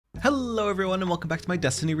Hello everyone and welcome back to my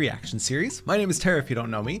Destiny reaction series. My name is Tara if you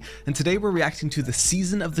don't know me, and today we're reacting to the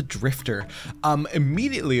Season of the Drifter.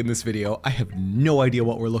 Immediately in this video, I have no idea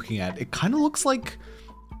what we're looking at. It kind of looks like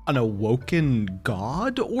an awoken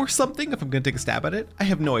god or something, if I'm gonna take a stab at it. I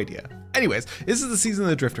have no idea. Anyways, this is the Season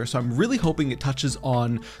of the Drifter, so I'm really hoping it touches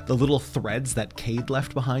on the little threads that Cade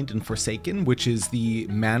left behind in Forsaken, which is the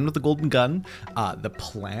man with the golden gun, the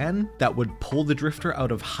plan that would pull the Drifter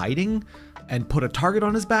out of hiding and put a target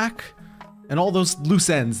on his back, and all those loose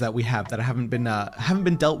ends that we have that haven't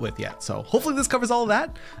been dealt with yet. So hopefully this covers all of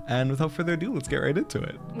that, and without further ado, let's get right into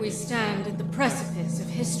it. We stand at the precipice of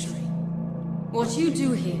history. What you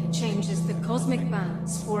do here changes the cosmic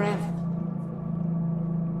balance forever.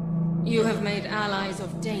 You have made allies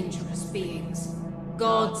of dangerous beings,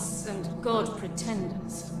 gods and god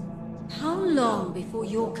pretenders. How long before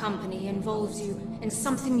your company involves you in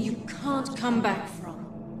something you can't come back from?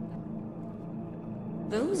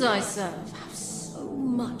 Those I serve have so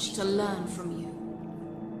much to learn from you.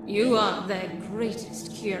 You are their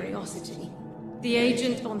greatest curiosity, the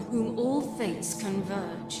agent on whom all fates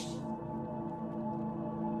converge.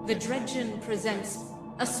 The Dredgen presents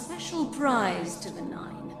a special prize to the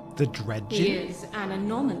Nine. The Dredgen? He is an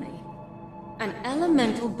anomaly, an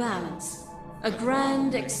elemental balance, a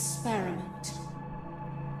grand experiment.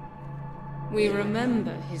 We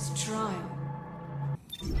remember his trial.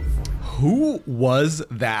 Who was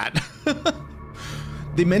that?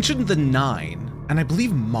 They mentioned the Nine, and I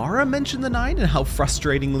believe Mara mentioned the Nine and how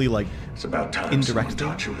frustratingly, like, it's about time someone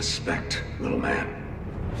taught you respect, little man.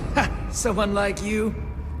 Someone like you?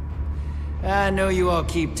 I know you all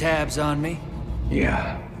keep tabs on me.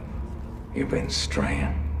 Yeah, you've been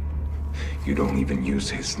straying. You don't even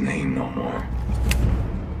use his name no more.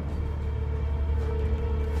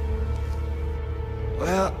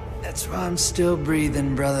 Well, that's why I'm still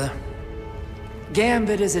breathing, brother.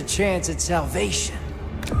 Gambit is a chance at salvation.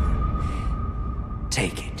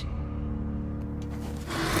 Take it.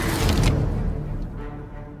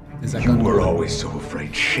 Is that you were always so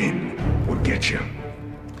afraid Shin would get you.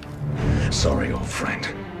 Sorry, old friend.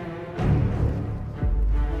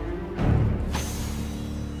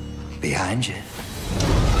 Behind you.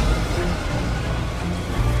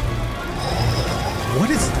 What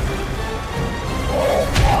is...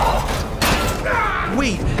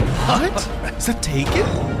 Wait, what? Is that taken?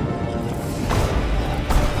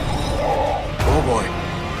 Oh boy.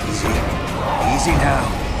 Easy. Easy now.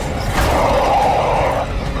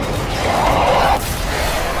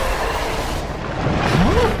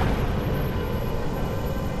 Huh?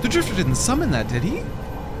 The Drifter didn't summon that, did he?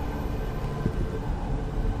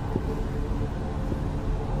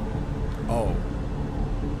 Oh.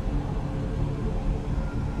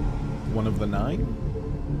 One of the Nine?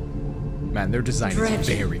 Man, their design is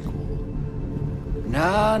very cool.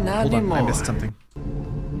 Nah, not Hold on, anymore. I missed something.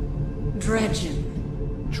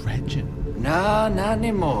 Dredgen. Dredgen? Nah, not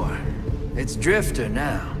anymore. It's Drifter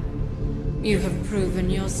now. You have proven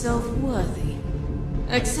yourself worthy.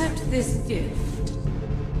 Accept this gift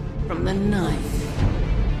from the Nine.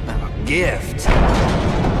 A gift?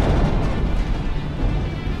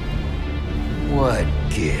 What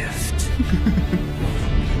gift?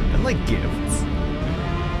 I like gifts.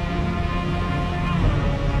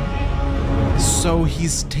 So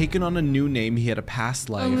he's taken on a new name. He had a past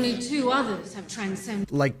life. Only two others have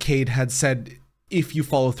transcended. Like Cade had said, if you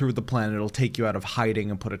follow through with the plan, it'll take you out of hiding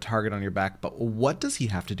and put a target on your back. But what does he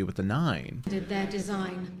have to do with the Nine? Their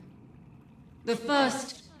design. The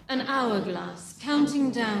first, an hourglass counting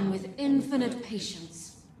down with infinite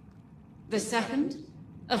patience. The second,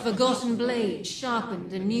 a forgotten blade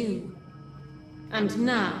sharpened anew. And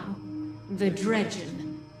now, the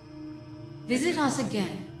Dredgen. Visit us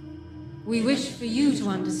again. We wish for you to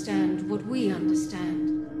understand what we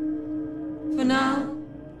understand. For now,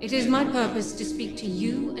 it is my purpose to speak to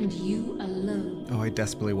you and you alone. Oh, I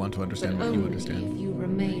desperately want to understand But what you only understand. if you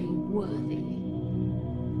remain worthy.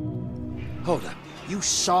 Hold up. You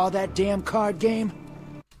saw that damn card game?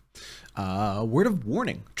 Word of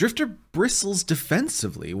warning. Drifter bristles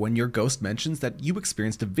defensively when your ghost mentions that you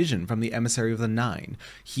experienced a vision from the emissary of the Nine.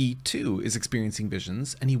 He, too, is experiencing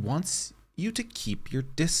visions, and he wants you to keep your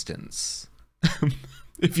distance.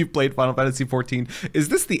 If you've played Final Fantasy XIV, is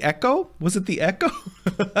this the Echo? Was it the Echo?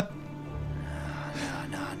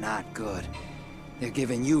 No, not good. They're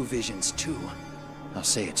giving you visions too. I'll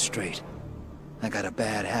say it straight. I got a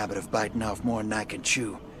bad habit of biting off more than I can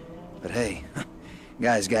chew. But hey,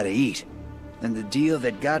 guys gotta eat. And the deal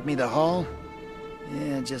that got me the haul?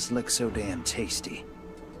 Yeah, it just looks so damn tasty.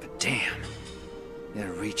 But damn,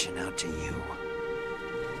 they're reaching out to you.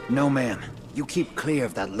 No, ma'am. You keep clear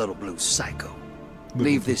of that little blue psycho.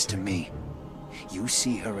 Leave this to me. You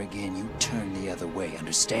see her again, you turn the other way,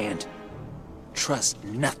 understand? Trust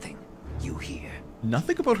nothing you hear.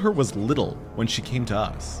 Nothing about her was little when she came to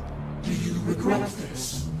us. Do you regret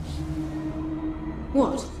this?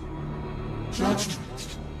 What?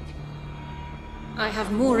 Judgment. I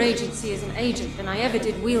have more agency as an agent than I ever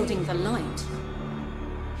did wielding the light.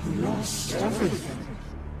 You lost everything.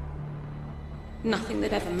 Nothing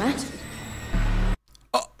that ever mattered.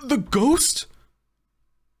 The ghost?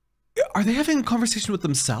 Are they having a conversation with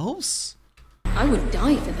themselves? I would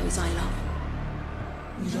die for those I love.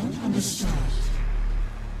 You don't understand.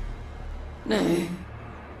 No.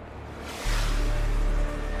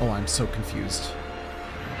 Oh, I'm so confused.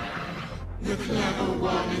 The clever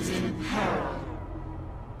one is in peril.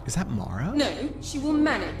 Is that Mara? No, she will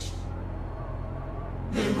manage.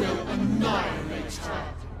 They will annihilate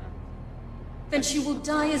her. Then she will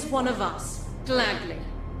die as one of us, gladly.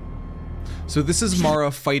 So this is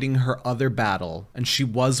Mara fighting her other battle, and she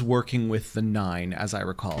was working with the Nine, as I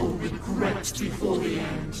recall. Regret before the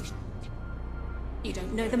end. You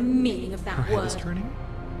don't know the meaning of that Her head word. is turning?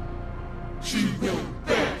 She will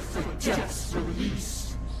beg for death's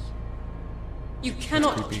release. You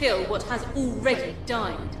cannot creepy. kill what has already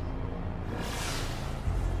died.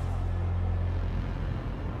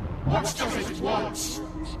 What does it want?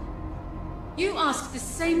 You ask the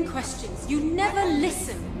same questions. You never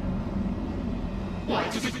listen. Why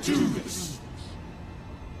did it do this?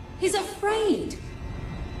 He's afraid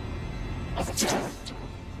Of death.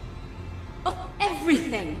 of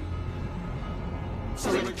everything.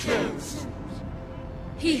 So it kills.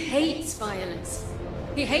 He hates violence.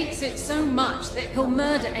 He hates it so much that he'll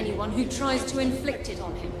murder anyone who tries to inflict it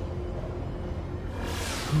on him.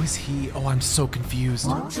 Who is he? Oh, I'm so confused.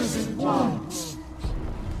 What does it want?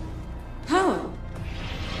 Power.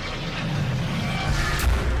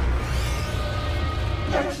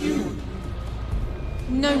 Like you.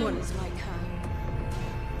 No one is like her.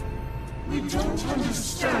 We don't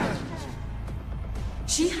understand.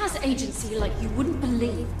 She has agency like you wouldn't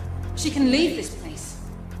believe. She can leave this place.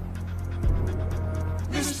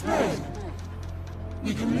 This way.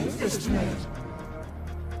 We can leave this way.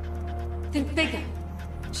 Think bigger.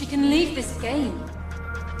 She can leave this game.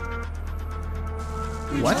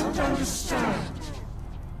 We What? don't understand.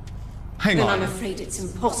 Hang Then on. I'm afraid it's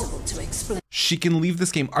impossible to explain. She can leave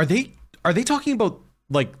this game. Are they talking about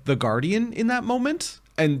like the Guardian in that moment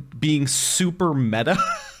and being super meta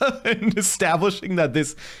and establishing that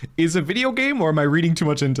this is a video game, or am I reading too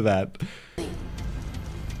much into that?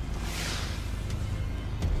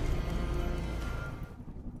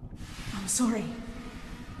 I'm sorry.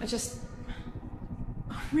 I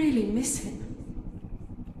really miss him.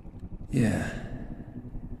 Yeah,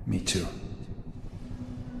 me too.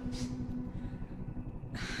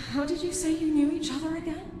 How did you say you knew each other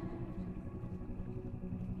again?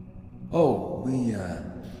 Oh,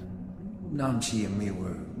 Namchi and me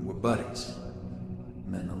were buddies.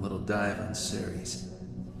 Met in a little dive on Ceres.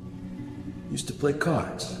 Used to play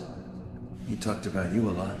cards. He talked about you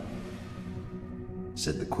a lot.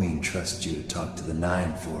 Said the Queen trusts you to talk to the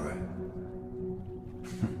Nine for her.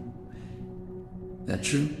 That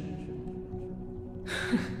true?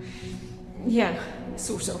 Yeah,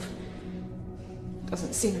 sort of.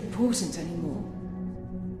 Doesn't seem important anymore.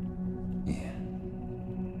 Yeah.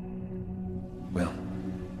 Well,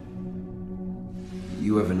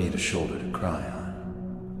 you ever need a shoulder to cry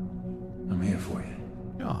on, I'm here for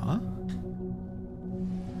you. Aw.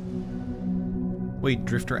 Wait,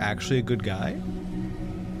 Drifter actually a good guy?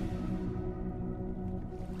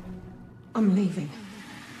 I'm leaving.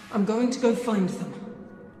 I'm going to go find them.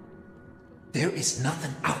 There is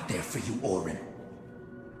nothing out there for you, Orin.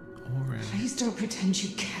 Orin. Please don't pretend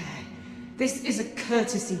you care. This is a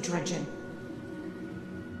courtesy dredging.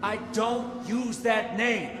 I don't use that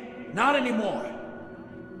name. Not anymore.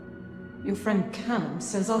 Your friend Callum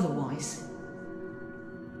says otherwise.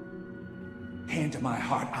 Hand to my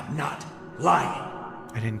heart, I'm not lying.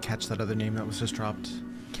 I didn't catch that other name that was just dropped.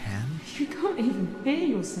 Can? You can't even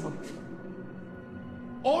hear yourself.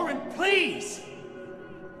 Orin, please!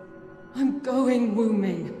 I'm going, Wu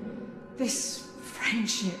Ming. This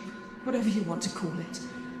friendship, whatever you want to call it,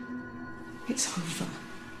 it's over.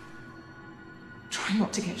 Try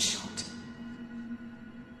not to get shot.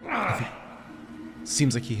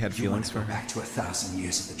 Seems like he had You want feelings to for go her. back to 1,000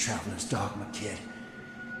 years of the Traveler's Dogma, kid?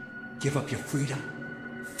 Give up your freedom?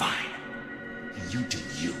 Fine. You do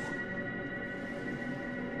you.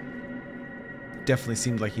 Definitely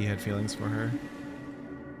seemed like he had feelings for her.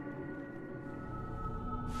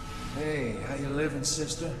 Hey, how you living,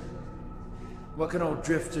 sister? What can old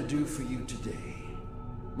Drifter do for you today?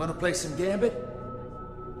 Wanna play some Gambit?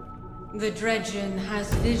 The Dredgen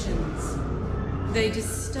has visions. They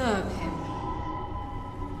disturb him.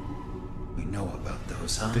 You know about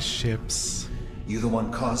those, huh? The ships. You the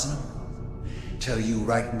one causing them? Tell you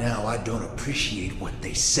right now, I don't appreciate what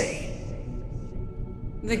they say.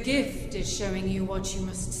 The gift is showing you what you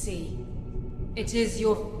must see. It is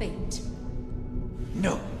your fate.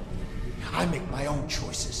 No. I make my own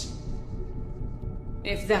choices.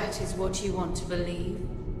 If that is what you want to believe.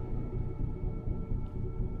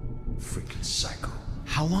 Freaking psycho.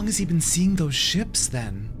 How long has he been seeing those ships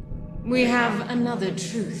then? We have another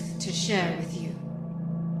truth to share with you.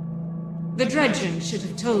 The Dredgen should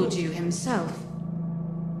have told you himself.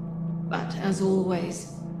 But as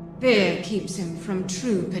always, fear keeps him from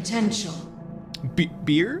true potential.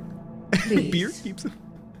 Beer? Please. Beer keeps him.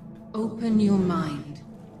 Open your mind.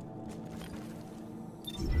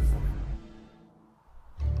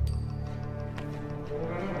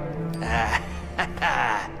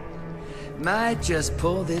 Might just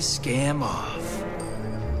pull this scam off.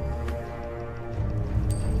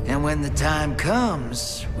 And when the time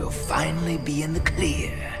comes, we'll finally be in the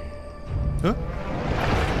clear. Huh?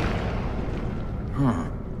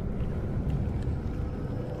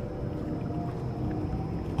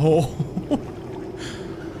 Oh.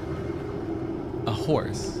 A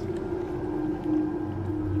horse.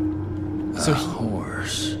 So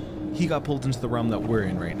Horse. he got pulled into the realm that we're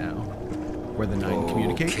in right now, where the Nine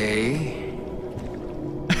communicate. Okay.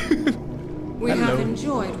 We Hello. have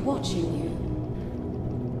enjoyed watching you.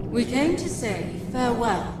 We came to say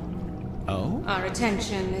farewell. Oh? Our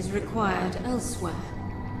attention is required elsewhere.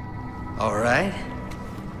 All right.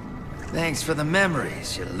 Thanks for the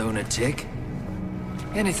memories, you lunatic.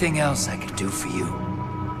 Anything else I can do for you?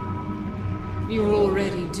 You're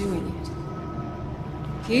already doing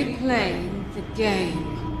it. Keep playing the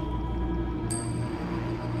game.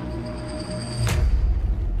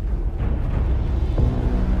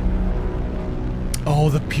 Oh,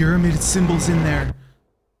 the pyramid symbols in there.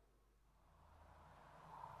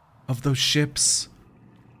 Of those ships.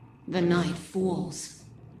 The night falls.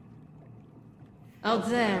 Out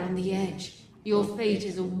there on the edge, your fate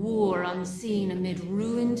is a war unseen amid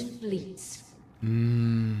ruined fleets.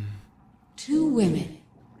 Two women,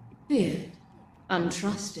 feared,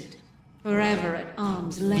 untrusted, forever at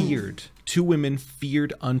arm's length. Feared. Two women,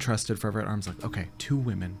 feared, untrusted, forever at arm's length. Okay, two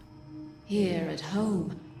women. Here at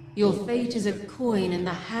home, your fate is a coin in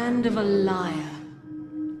the hand of a liar.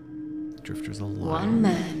 Drifter's a liar. One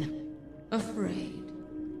man, afraid,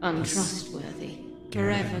 untrustworthy,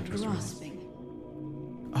 forever grasping.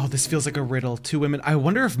 Oh, this feels like a riddle. Two women. I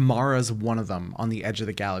wonder if Mara's one of them on the edge of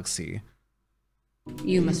the galaxy.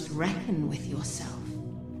 You must reckon with yourself.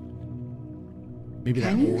 Maybe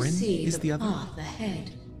that Can you Orin see is the other? path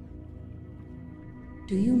ahead?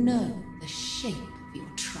 Do you know the shape of your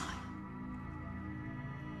trial?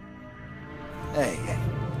 Hey,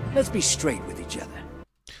 let's be straight with each other.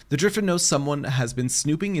 The Drifter knows someone has been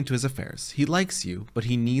snooping into his affairs. He likes you, but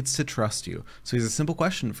he needs to trust you. So he has a simple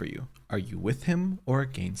question for you. Are you with him or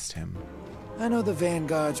against him? I know the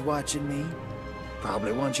Vanguard's watching me.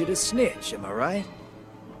 Probably want you to snitch, am I right?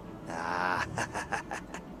 Ah,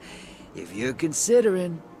 if you're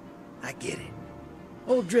considering, I get it.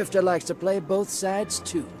 Old Drifter likes to play both sides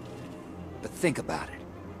too. But think about it.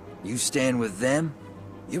 You stand with them,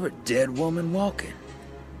 you're a dead woman walking.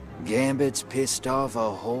 Gambit's pissed off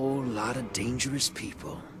a whole lot of dangerous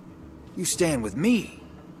people. You stand with me,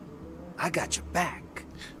 I got your back.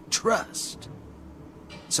 Trust.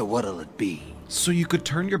 So what'll it be? So you could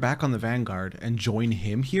turn your back on the Vanguard and join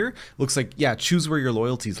him here? Looks like, yeah, choose where your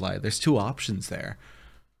loyalties lie. There's two options there.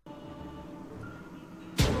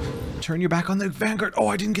 Turn your back on the Vanguard. Oh,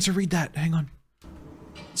 I didn't get to read that. Hang on.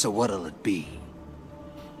 So what'll it be?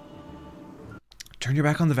 Turn your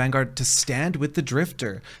back on the Vanguard to stand with the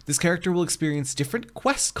Drifter. This character will experience different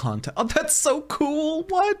quest content. Oh, that's so cool.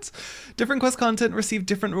 What? Different quest content receive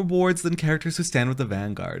different rewards than characters who stand with the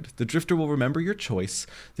Vanguard. The Drifter will remember your choice.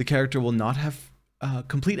 The character will not have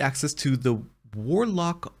complete access to the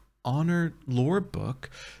Warlock Honor lore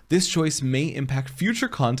book. This choice may impact future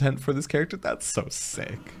content for this character. That's so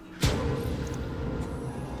sick.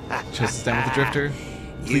 Chose to stand with the Drifter.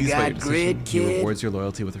 You got grit, He kid? rewards your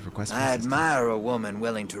loyalty with a request. I admire a woman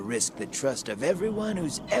willing to risk the trust of everyone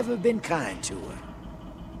who's ever been kind to her.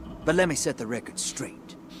 But let me set the record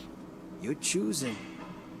straight. You're choosing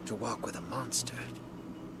to walk with a monster.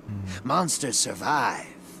 Monsters survive.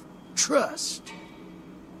 Trust.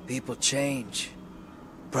 People change.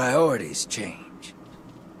 Priorities change.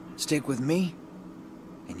 Stick with me,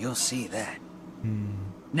 and you'll see that.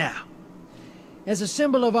 Now, as a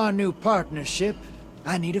symbol of our new partnership,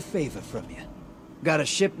 I need a favor from you. Got a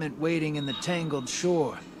shipment waiting in the tangled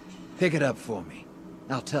shore. Pick it up for me.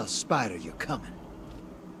 I'll tell Spider you're coming.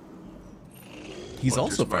 He's What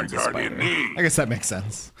also does my friends with guardian Spider. need? I guess that makes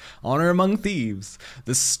sense. Honor among thieves.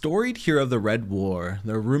 The storied hero of the Red War,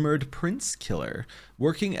 the rumored prince killer,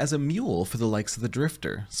 working as a mule for the likes of the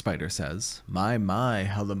Drifter, Spider says. My,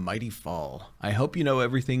 how the mighty fall. I hope you know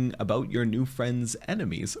everything about your new friend's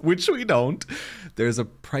enemies, which we don't. There's a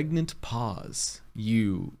pregnant pause.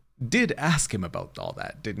 You did ask him about all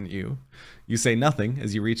that, didn't you? You say nothing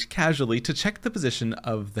as you reach casually to check the position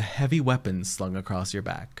of the heavy weapon slung across your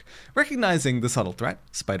back. Recognizing the subtle threat,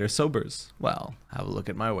 Spider sobers. Well, have a look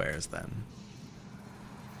at my wares then.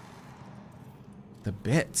 The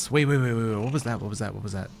bits. Wait. What was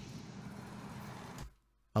that?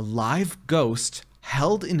 A live ghost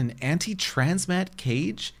held in an anti-transmat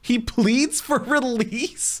cage? He pleads for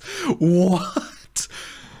release? What?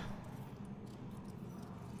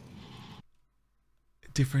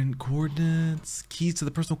 Different coordinates, keys to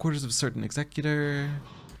the personal quarters of a certain executor.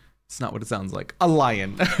 It's not what it sounds like. A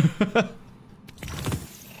lion.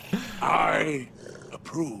 I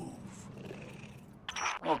approve.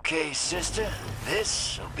 Okay, sister.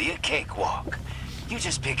 This'll be a cakewalk. You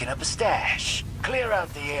just picking up a stash. Clear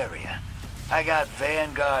out the area. I got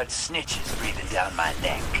Vanguard snitches breathing down my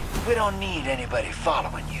neck. We don't need anybody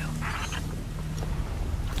following you.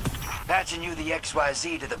 Patching you the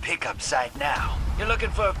XYZ to the pickup site now. You're looking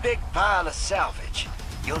for a big pile of salvage.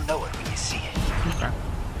 You'll know it when you see it. Okay.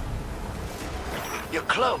 You're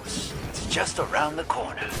close. It's just around the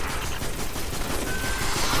corner.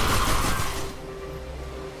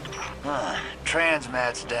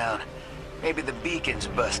 Transmat's down. Maybe the beacon's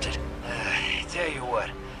busted. Tell you what,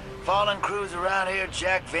 fallen crews around here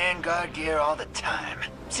jack Vanguard gear all the time.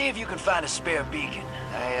 See if you can find a spare beacon.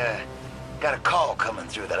 I got a call coming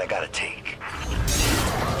through that I gotta take.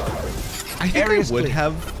 I think I would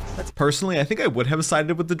have, personally, I think I would have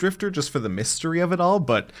sided with the Drifter just for the mystery of it all,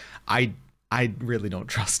 but I really don't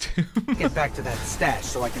trust him. Get back to that stash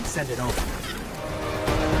so I can send it over.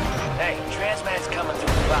 Hey, Transmat's coming through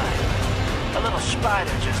fine. A little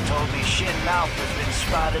spider just told me Shin Mouth has been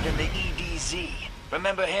spotted in the EDZ.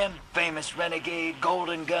 Remember him? Famous renegade,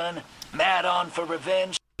 golden gun, mad on for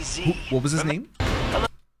revenge. What was his name?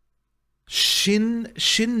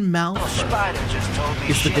 Shin Mouth Spider just told me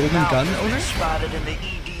is the Golden Gun owner? Spotted in the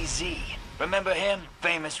EDZ. Remember him?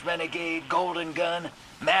 Famous renegade, golden gun,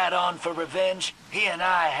 mad on for revenge. He and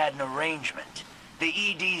I had an arrangement. The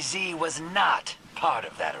EDZ was not part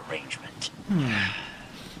of that arrangement.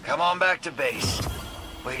 Come on back to base.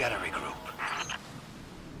 We gotta regroup.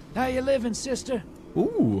 How you living, sister?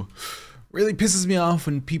 Ooh. Really pisses me off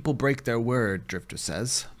when people break their word, Drifter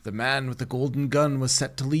says. The man with the golden gun was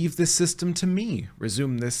set to leave this system to me,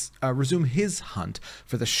 resume his hunt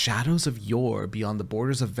for the shadows of yore beyond the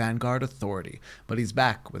borders of Vanguard authority. But he's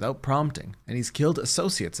back without prompting, and he's killed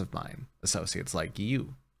associates of mine. Associates like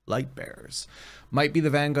you, light bearers. Might be the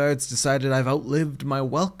Vanguards decided I've outlived my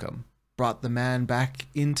welcome. Brought the man back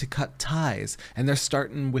in to cut ties, and they're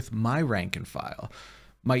starting with my rank and file.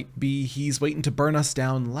 Might be he's waiting to burn us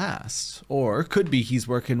down last. Or could be he's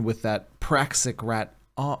working with that praxic rat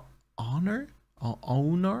owner?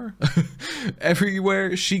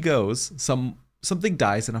 Everywhere she goes, something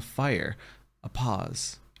dies in a fire. A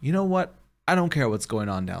pause. You know what? I don't care what's going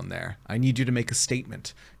on down there. I need you to make a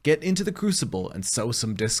statement. Get into the crucible and sow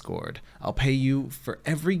some discord. I'll pay you for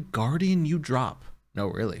every guardian you drop. No,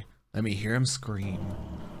 really. Let me hear him scream.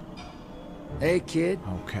 Hey, kid.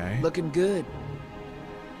 Okay. Looking good.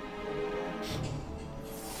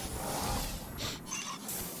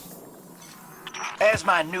 As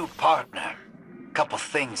my new partner, couple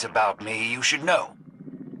things about me you should know.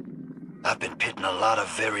 I've been pitting a lot of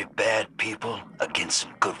very bad people against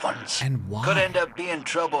some good ones. And why? Could end up being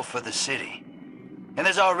trouble for the city. And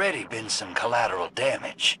there's already been some collateral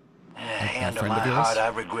damage. Hand on my heart, I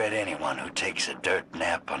regret anyone who takes a dirt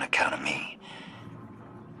nap on account of me.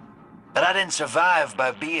 But I didn't survive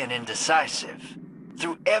by being indecisive.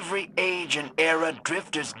 Through every age and era,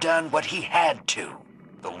 Drifter's done what he had to.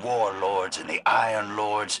 The warlords and the Iron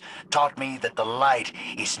Lords taught me that the light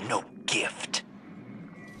is no gift.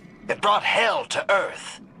 It brought hell to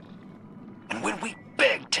Earth. And when we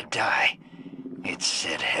begged to die, it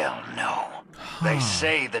said hell no. They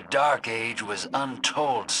say the Dark Age was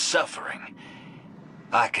untold suffering.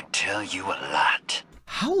 I could tell you a lot.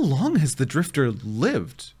 How long has the Drifter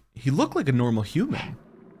lived? He looked like a normal human.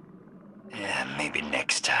 Yeah, maybe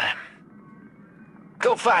next time.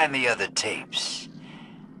 Go find the other tapes.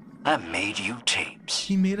 I made you tapes.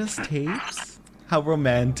 He made us tapes? How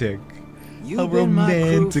romantic. You've How been my crew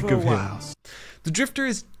romantic for a of him. while. The Drifter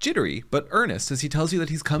is jittery but earnest as he tells you that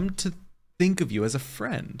he's come to think of you as a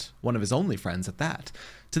friend, one of his only friends at that.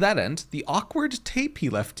 To that end, the awkward tape he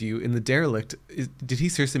left you in the derelict, did he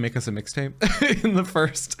seriously make us a mixtape? In the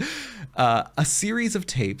first, a series of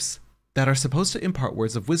tapes that are supposed to impart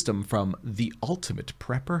words of wisdom from the ultimate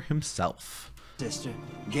prepper himself. Sister,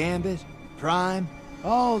 Gambit, Prime,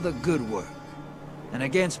 all the good work. And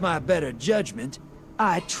against my better judgment,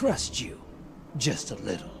 I trust you. Just a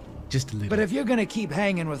little. Just a little. But if you're gonna keep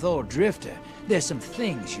hanging with old Drifter, there's some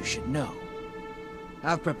things you should know.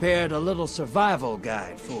 I've prepared a little survival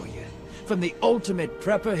guide for you, from the ultimate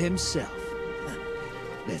prepper himself.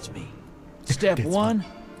 That's me. Step That's one, me.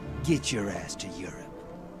 get your ass to Europe.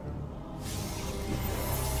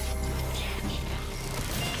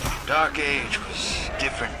 Dark Age was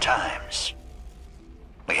different times.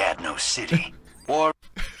 We had no city. War.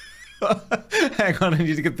 Hang on, I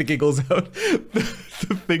need to get the giggles out.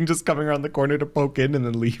 The thing just coming around the corner to poke in and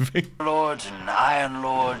then leaving. Lords and Iron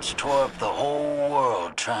Lords tore up the whole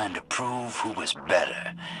world trying to prove who was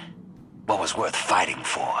better. What was worth fighting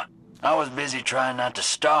for. I was busy trying not to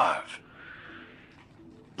starve.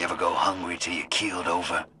 You ever go hungry till you keeled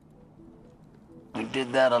over? We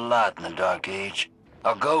did that a lot in the Dark Age.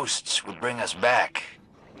 Our ghosts would bring us back.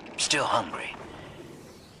 Still hungry.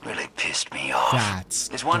 Really pissed me off.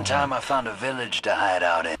 That's one time I found a village to hide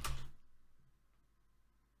out in.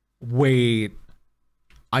 Wait.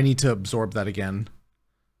 I need to absorb that again.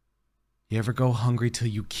 You ever go hungry till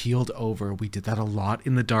you keeled over? We did that a lot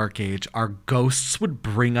in the Dark Age. Our ghosts would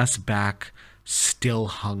bring us back still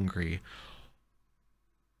hungry.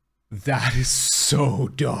 That is so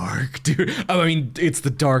dark, dude. I mean, it's the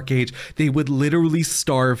Dark Age. They would literally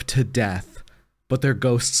starve to death, but their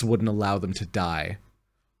ghosts wouldn't allow them to die.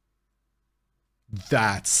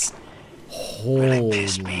 That's really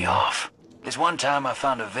pissed me off. This one time I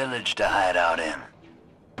found a village to hide out in.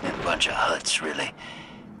 A bunch of huts, really.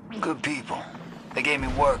 Good people. They gave me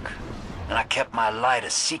work, and I kept my light a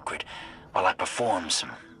secret while I performed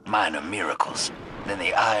some minor miracles. Then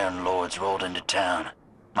the Iron Lords rolled into town.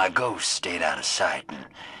 My ghosts stayed out of sight, and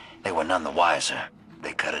they were none the wiser.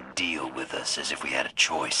 They cut a deal with us as if we had a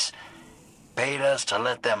choice. Paid us to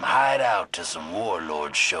let them hide out till some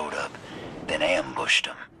warlords showed up, then ambushed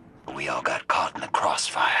them. But we all got caught in the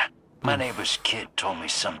crossfire. My neighbor's kid told me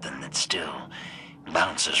something that still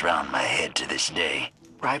bounces round my head to this day.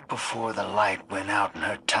 Right before the light went out in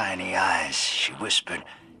her tiny eyes, she whispered,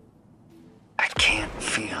 "I can't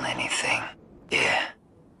feel anything." Yeah.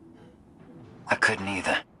 I couldn't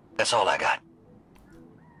either. That's all I got.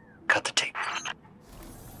 Cut the tape.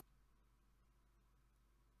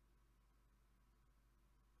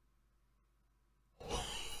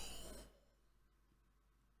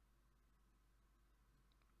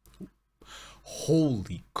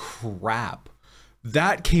 Holy crap.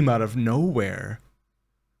 That came out of nowhere.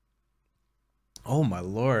 Oh my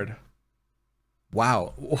lord.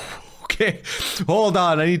 Wow. Okay. Hold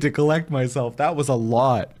on. I need to collect myself. That was a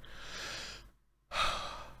lot.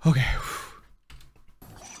 Okay.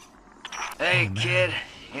 Hey, kid.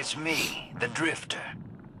 It's me, the Drifter.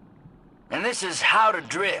 And this is How to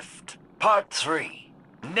Drift, Part 3.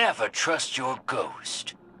 Never trust your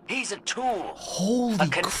ghost. He's a tool. Holy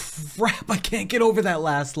crap, I can't get over that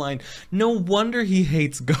last line. No wonder he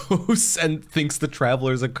hates ghosts and thinks the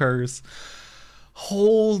Traveler's a curse.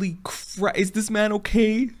 Holy crap, is this man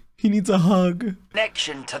okay? He needs a hug.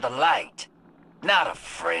 Connection to the light. Not a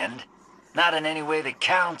friend. Not in any way that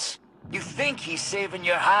counts. You think he's saving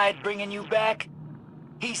your hide, bringing you back?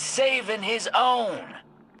 He's saving his own.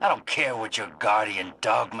 I don't care what your guardian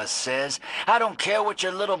dogma says. I don't care what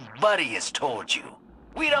your little buddy has told you.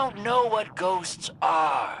 We don't know what ghosts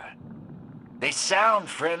are. They sound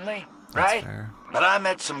friendly, right? Fair. But I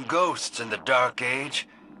met some ghosts in the Dark Age.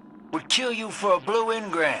 Would kill you for a blue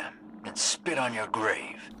engram and spit on your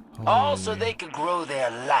grave. All so they could grow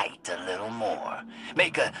their light a little more.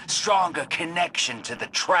 Make a stronger connection to the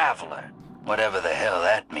Traveler. Whatever the hell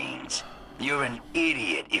that means. You're an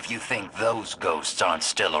idiot if you think those ghosts aren't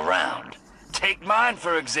still around. Take mine,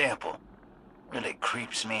 for example. Really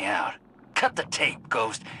creeps me out. Cut the tape,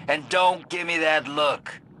 Ghost, and don't give me that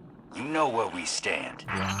look. You know where we stand.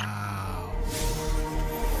 Wow.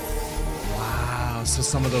 Wow, so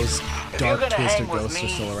some of those dark, twisted ghosts are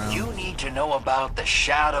still around. You need to know about the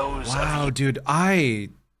shadows. Wow, dude, I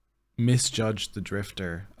misjudged the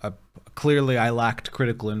Drifter. Clearly, I lacked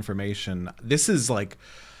critical information. This is like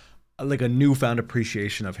a newfound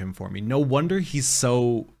appreciation of him for me. No wonder he's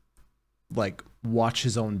so, like, watch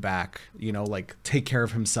his own back, you know, like, take care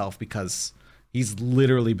of himself, because he's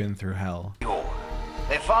literally been through hell.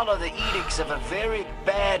 They follow the edicts of a very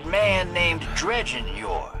bad man named Dredgen.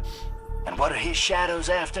 And what are his shadows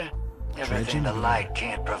after? Everything the light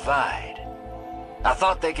can't provide. I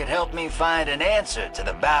thought they could help me find an answer to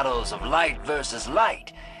the battles of light versus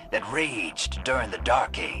light that raged during the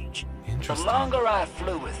Dark Age. The longer I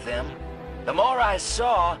flew with them, the more I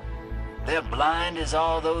saw they're blind as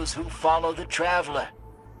all those who follow the Traveler.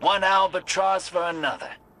 One albatross for another.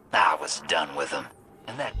 I was done with them.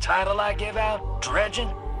 And that title I give out,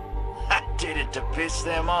 Dredgen, I did it to piss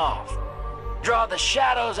them off. Draw the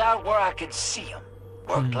shadows out where I could see them.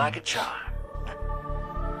 Worked like a charm.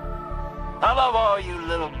 I love all you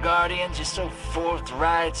little guardians. You're so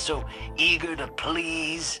forthright, so eager to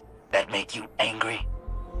please. That make you angry?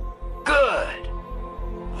 Good.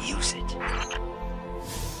 Use it.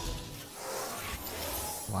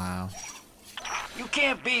 Wow. You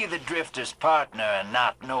can't be the Drifter's partner and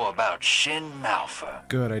not know about Shin Malphur.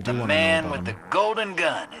 Good, I do want to know The man about with him. the golden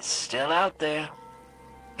gun is still out there.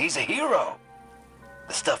 He's a hero.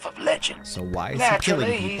 The stuff of legend. So why is Naturally,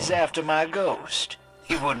 he killing people? he's after my ghost.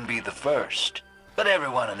 He wouldn't be the first. But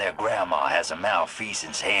everyone and their grandma has a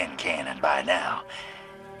malfeasance hand cannon by now.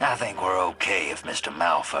 I think we're okay if Mr.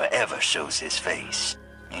 Malphur ever shows his face.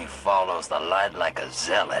 He follows the light like a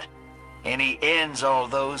zealot. And he ends all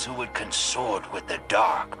those who would consort with the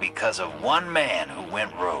dark because of one man who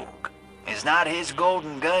went rogue. It's not his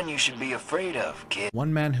golden gun you should be afraid of, kid.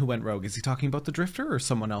 One man who went rogue. Is he talking about the Drifter or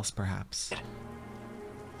someone else, perhaps?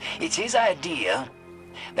 It's his idea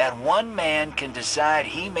that one man can decide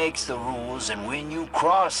he makes the rules, and when you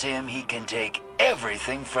cross him, he can take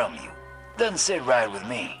everything from you. Doesn't sit right with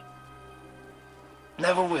me.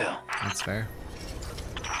 Never will. That's fair.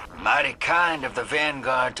 Mighty kind of the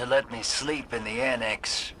Vanguard to let me sleep in the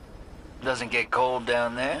annex. Doesn't get cold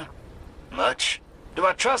down there. Much. Do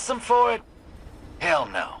I trust them for it? Hell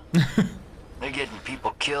no. They're getting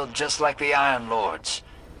people killed just like the Iron Lords.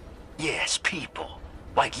 Yes, people.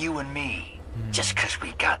 Like you and me. Just because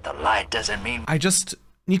we got the light doesn't mean... I just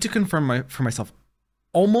need to confirm for myself.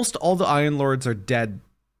 Almost all the Iron Lords are dead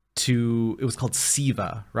to... It was called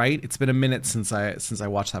Siva, right? It's been a minute since I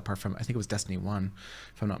watched that part from... I think it was Destiny 1,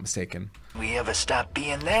 if I'm not mistaken. We ever stop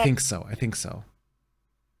being that? I think so.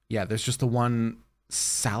 Yeah, there's just the one...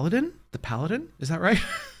 Saladin? The Paladin? Is that right?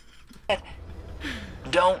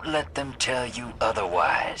 Don't let them tell you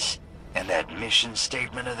otherwise. And that mission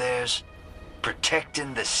statement of theirs,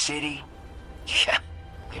 protecting the city, yeah,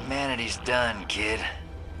 humanity's done, kid.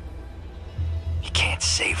 You can't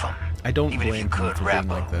save them. I don't Even if blame you could him for wrap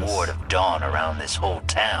being like a this. ward of dawn around this whole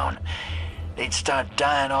town, they'd start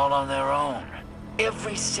dying all on their own.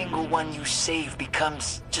 Every single one you save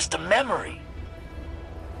becomes just a memory.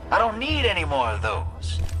 I don't need any more of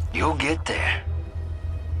those. You'll get there.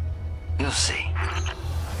 You'll see.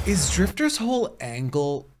 Is Drifter's whole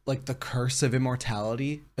angle like the curse of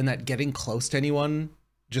immortality, and that getting close to anyone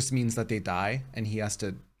just means that they die, and he has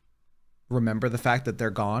to remember the fact that they're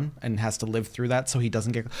gone and has to live through that so he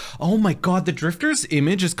doesn't get... Oh my god, the Drifter's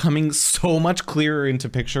image is coming so much clearer into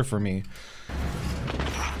picture for me.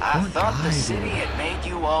 I thought the city had made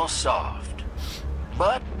you all soft.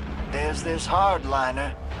 But there's this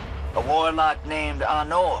hardliner, a warlock named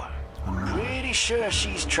Honor. Pretty sure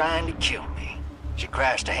she's trying to kill me. She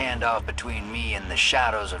crashed a handoff between me and the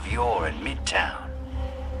shadows of Yor in Midtown.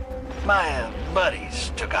 My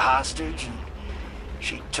buddies took a hostage, and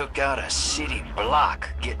she took out a city block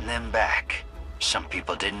getting them back. Some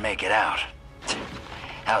people didn't make it out.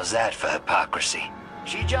 How's that for hypocrisy?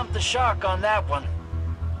 She jumped the shark on that one.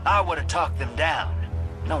 I would have talked them down.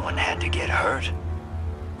 No one had to get hurt.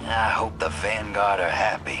 I hope the Vanguard are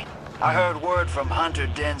happy. I heard word from hunter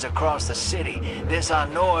dens across the city. This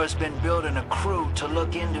Honor's been building a crew to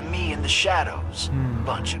look into me in the shadows.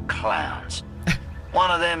 Bunch of clowns. One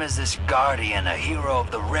of them is this Guardian, a hero of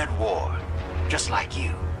the Red War. Just like you.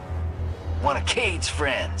 One of Cade's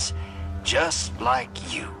friends. Just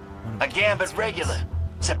like you. A Gambit regular.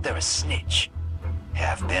 Except they're a snitch.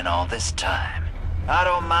 Have been all this time. I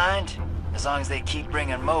don't mind. As long as they keep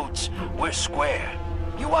bringing motes, we're square.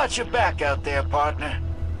 You watch your back out there, partner.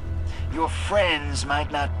 Your friends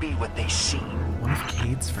might not be what they seem. One of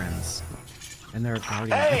Cade's friends. And they're a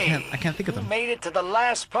guardian. Hey, I can't think of them. You made it to the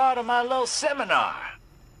last part of my little seminar.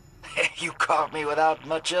 You caught me without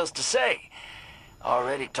much else to say.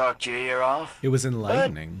 Already talked your ear off. It was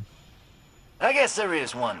enlightening. But I guess there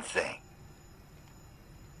is one thing.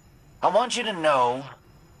 I want you to know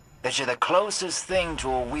that you're the closest thing to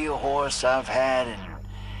a wheel horse I've had in,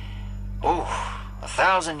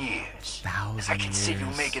 1,000 years. I can see you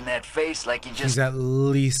making that face like you just... He's at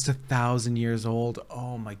least 1,000 years old.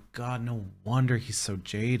 Oh my god, no wonder he's so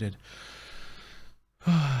jaded.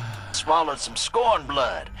 Swallowed some scorn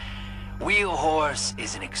blood. Wheel horse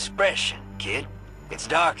is an expression, kid. It's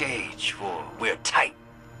dark age, for we're tight.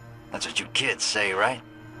 That's what you kids say, right?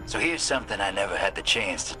 So here's something I never had the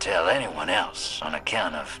chance to tell anyone else on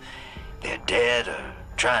account of they're dead or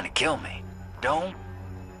trying to kill me. Don't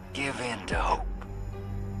give in to hope.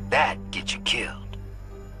 That gets you killed.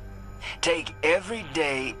 Take every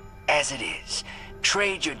day as it is.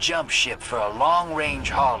 Trade your jump ship for a long-range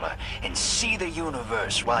hauler and see the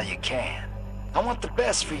universe while you can. I want the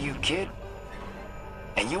best for you, kid.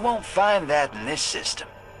 And you won't find that in this system.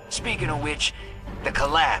 Speaking of which, the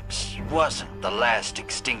collapse wasn't the last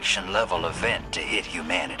extinction-level event to hit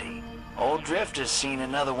humanity. Old Drifter's seen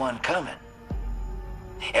another one coming.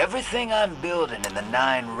 Everything I'm building in the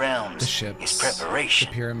 9 realms The ships, is preparation.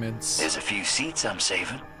 the pyramids. There's a few seats I'm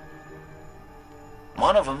saving.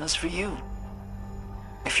 One of them is for you.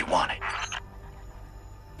 If you want it.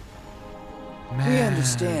 Man. We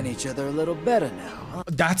understand each other a little better now, huh?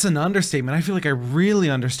 That's an understatement. I feel like I really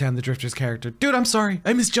understand the Drifter's character. Dude, I'm sorry.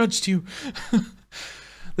 I misjudged you.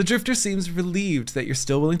 The Drifter seems relieved that you're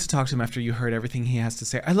still willing to talk to him after you heard everything he has to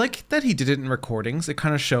say. I like that he did it in recordings. It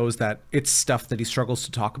kind of shows that it's stuff that he struggles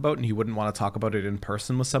to talk about and he wouldn't want to talk about it in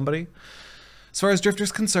person with somebody. As far as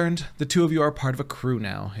Drifter's concerned, the two of you are part of a crew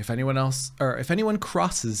now. If anyone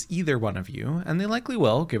crosses either one of you, and they likely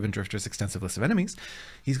will, given Drifter's extensive list of enemies,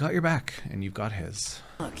 he's got your back, and you've got his.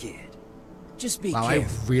 Oh, kid. Just be Wow,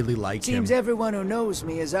 careful. I really like him. Seems everyone who knows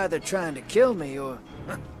me is either trying to kill me or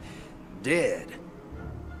dead.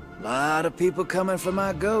 Lot of people coming for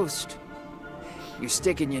my ghost. You're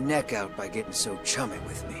sticking your neck out by getting so chummy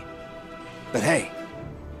with me. But hey,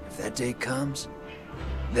 if that day comes,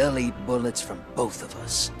 they'll eat bullets from both of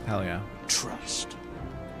us. Hell yeah. Trust.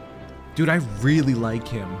 Dude, I really like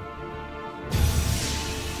him.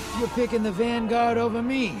 You're picking the Vanguard over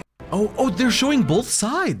me. Oh, they're showing both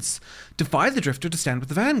sides. Defy the Drifter to stand with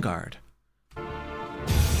the Vanguard.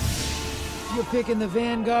 You're picking the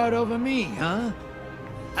Vanguard over me, huh?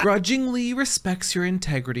 Grudgingly respects your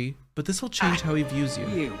integrity, but this will change how he views you.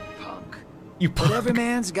 You punk. You But punk. every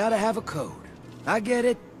man's gotta have a code. I get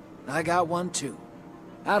it. I got one too.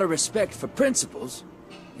 Out of respect for principles,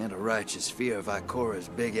 and a righteous fear of Ikora's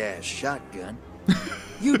big-ass shotgun.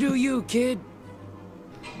 You do you, kid.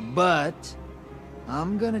 But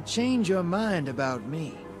I'm gonna change your mind about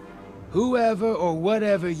me. Whoever or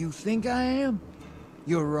whatever you think I am,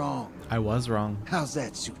 you're wrong. I was wrong. How's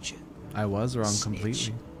that suit you? I was wrong Snitch.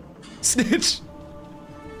 completely. Snitch.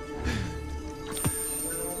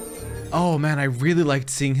 Oh man, I really liked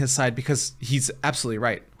seeing his side because he's absolutely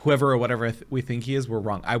right. Whoever or whatever we think he is, we're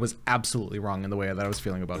wrong. I was absolutely wrong in the way that I was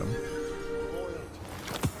feeling about him.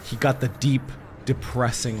 He got the deep,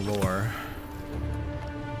 depressing lore.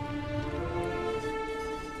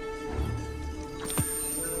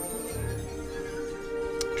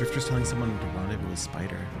 Drifter's telling someone to rendezvous with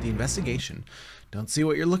Spider. The investigation. Don't see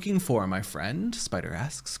what you're looking for, my friend, Spider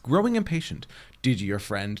asks, growing impatient. Did your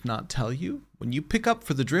friend not tell you? When you pick up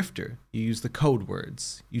for the Drifter, you use the code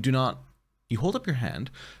words. You do not. You hold up your hand.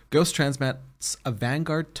 Ghost transmits a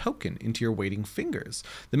Vanguard token into your waiting fingers.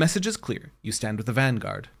 The message is clear. You stand with the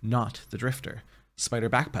Vanguard, not the Drifter. Spider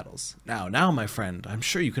backpedals. Now, my friend, I'm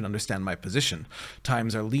sure you can understand my position.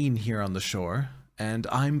 Times are lean here on the shore, and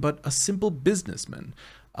I'm but a simple businessman.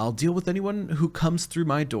 I'll deal with anyone who comes through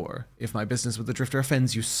my door. If my business with the Drifter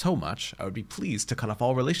offends you so much, I would be pleased to cut off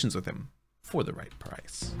all relations with him for the right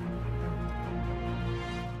price.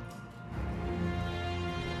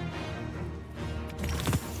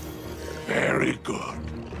 Very good.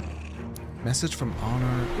 Message from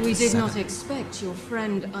Honor We did 7. not expect your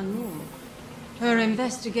friend Anor. Her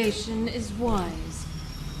investigation is wise.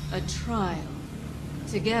 A trial.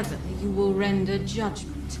 Together you will render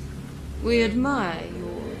judgment. We admire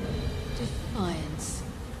your defiance.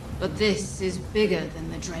 But this is bigger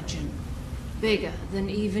than the Dredgen. Bigger than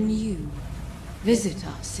even you. Visit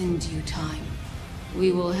us in due time.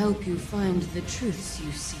 We will help you find the truths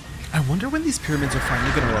you seek. I wonder when these pyramids are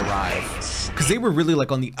finally going to arrive. Because they were really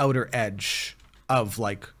like on the outer edge of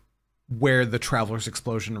like where the Traveler's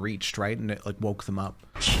explosion reached, right? And it like woke them up.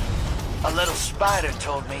 A little spider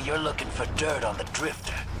told me you're looking for dirt on the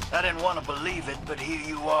Drifter. I didn't want to believe it, but here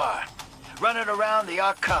you are. Running around the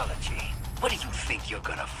arcology. What do you think you're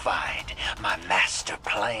gonna find? My master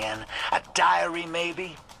plan? A diary,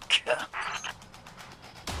 maybe?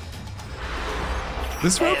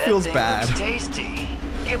 This route Hey, feels that thing bad. looks tasty.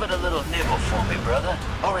 Give it a little nibble for me, brother.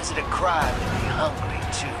 Or is it a crime to be hungry,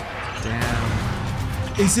 too?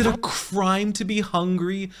 Damn. Is it a crime to be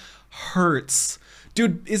hungry? Hurts.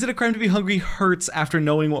 Dude, is it a crime to be hungry? Hurts after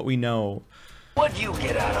knowing what we know. What'd you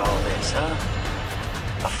get out of all this, huh?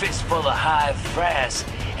 A fistful of hive frass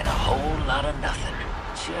and a whole lot of nothing.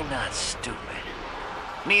 You're not stupid.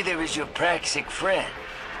 Neither is your praxic friend.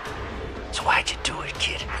 So why'd you do it,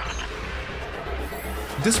 kid?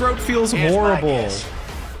 This route feels Here's my horrible. guess.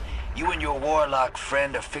 You and your warlock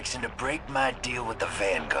friend are fixing to break my deal with the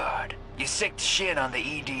Vanguard. You sicked shit on the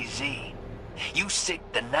EDZ. You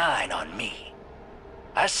sicked the 9 on me.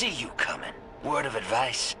 I see you coming. Word of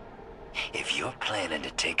advice. If you're planning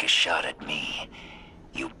to take a shot at me,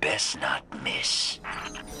 you best not miss.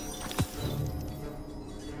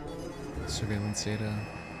 Surveillance data.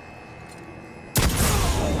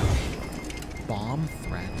 Bomb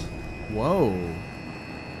threat. Whoa.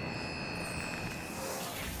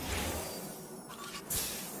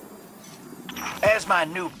 As my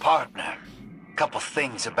new partner, couple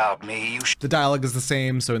things about me you should The dialogue is the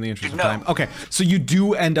same, so in the interest of No. time. Okay, so you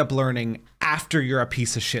do end up learning after you're a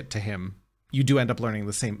piece of shit to him. You do end up learning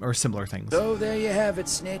the same or similar things. So there you have it,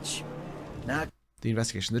 Snitch. Not The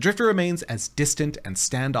investigation. The Drifter remains as distant and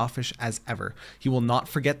standoffish as ever. He will not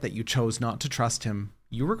forget that you chose not to trust him.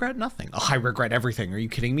 You regret nothing. Oh, I regret everything. Are you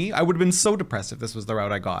kidding me? I would have been so depressed if this was the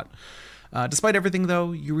route I got. Despite everything,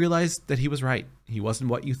 though, you realize that he was right. He wasn't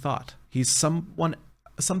what you thought. He's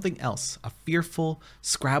something else. A fearful,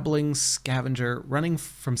 scrabbling scavenger running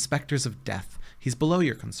from specters of death. He's below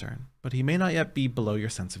your concern, but he may not yet be below your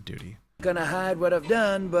sense of duty. gonna hide what I've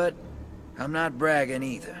done, but I'm not bragging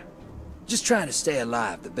either. Just trying to stay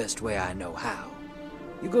alive the best way I know how.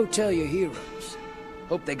 You go tell your heroes.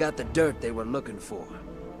 Hope they got the dirt they were looking for.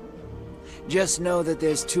 Just know that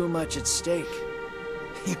there's too much at stake.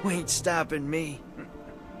 You ain't stopping me.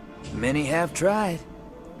 Many have tried.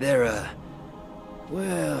 They're,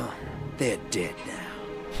 well, they're dead now.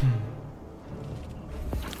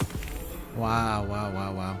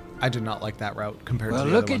 Wow. I did not like that route compared to the Well,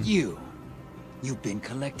 other look one. at you. You've been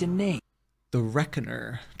collecting names. The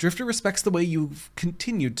Reckoner. Drifter respects the way you've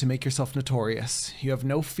continued to make yourself notorious. You have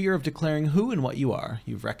no fear of declaring who and what you are.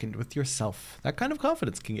 You've reckoned with yourself. That kind of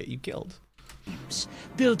confidence can get you killed.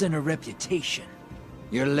 Building a reputation.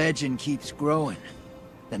 Your legend keeps growing.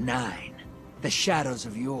 The 9. The shadows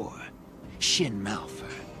of yore. Shin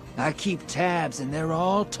Malphur. I keep tabs and they're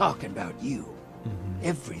all talking about you.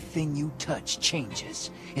 Everything you touch changes,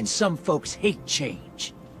 and some folks hate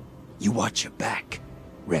change. You watch your back,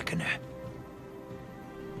 Reckoner.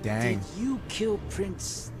 Dang. Did you kill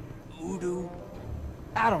Prince Udo?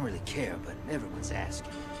 I don't really care, but everyone's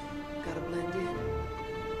asking. Gotta blend in.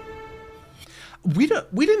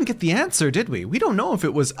 We didn't get the answer, did we? We don't know if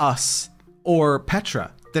it was us or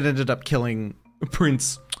Petra that ended up killing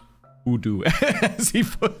Prince Udo, as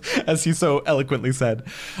he so eloquently said.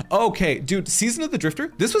 Okay, dude, Season of the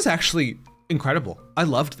Drifter, this was actually incredible. I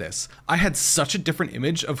loved this. I had such a different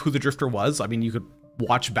image of who the Drifter was. I mean, you could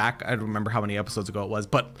watch back, I don't remember how many episodes ago it was,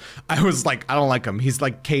 but I was like, I don't like him. He's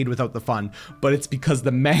like Cade without the fun, but it's because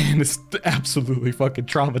the man is absolutely fucking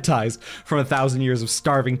traumatized from 1,000 years of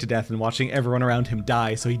starving to death and watching everyone around him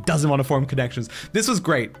die, so he doesn't want to form connections. This was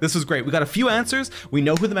great. This was great. We got a few answers. We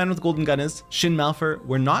know who the man with the golden gun is, Shin Malphur.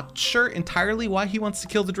 We're not sure entirely why he wants to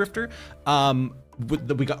kill the Drifter.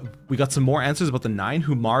 We got some more answers about the 9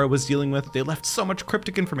 who Mara was dealing with. They left so much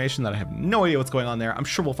cryptic information that I have no idea what's going on there. I'm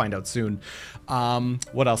sure we'll find out soon.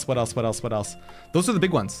 What else? Those are the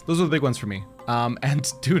big ones. Those are the big ones for me.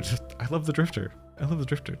 And dude, I love the Drifter.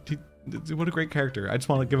 What a great character. I just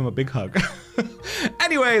want to give him a big hug.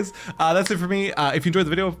 Anyways, that's it for me. If you enjoyed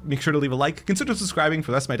the video, make sure to leave a like, consider subscribing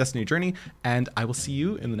for the rest of my Destiny journey, and I will see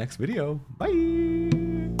you in the next video. Bye.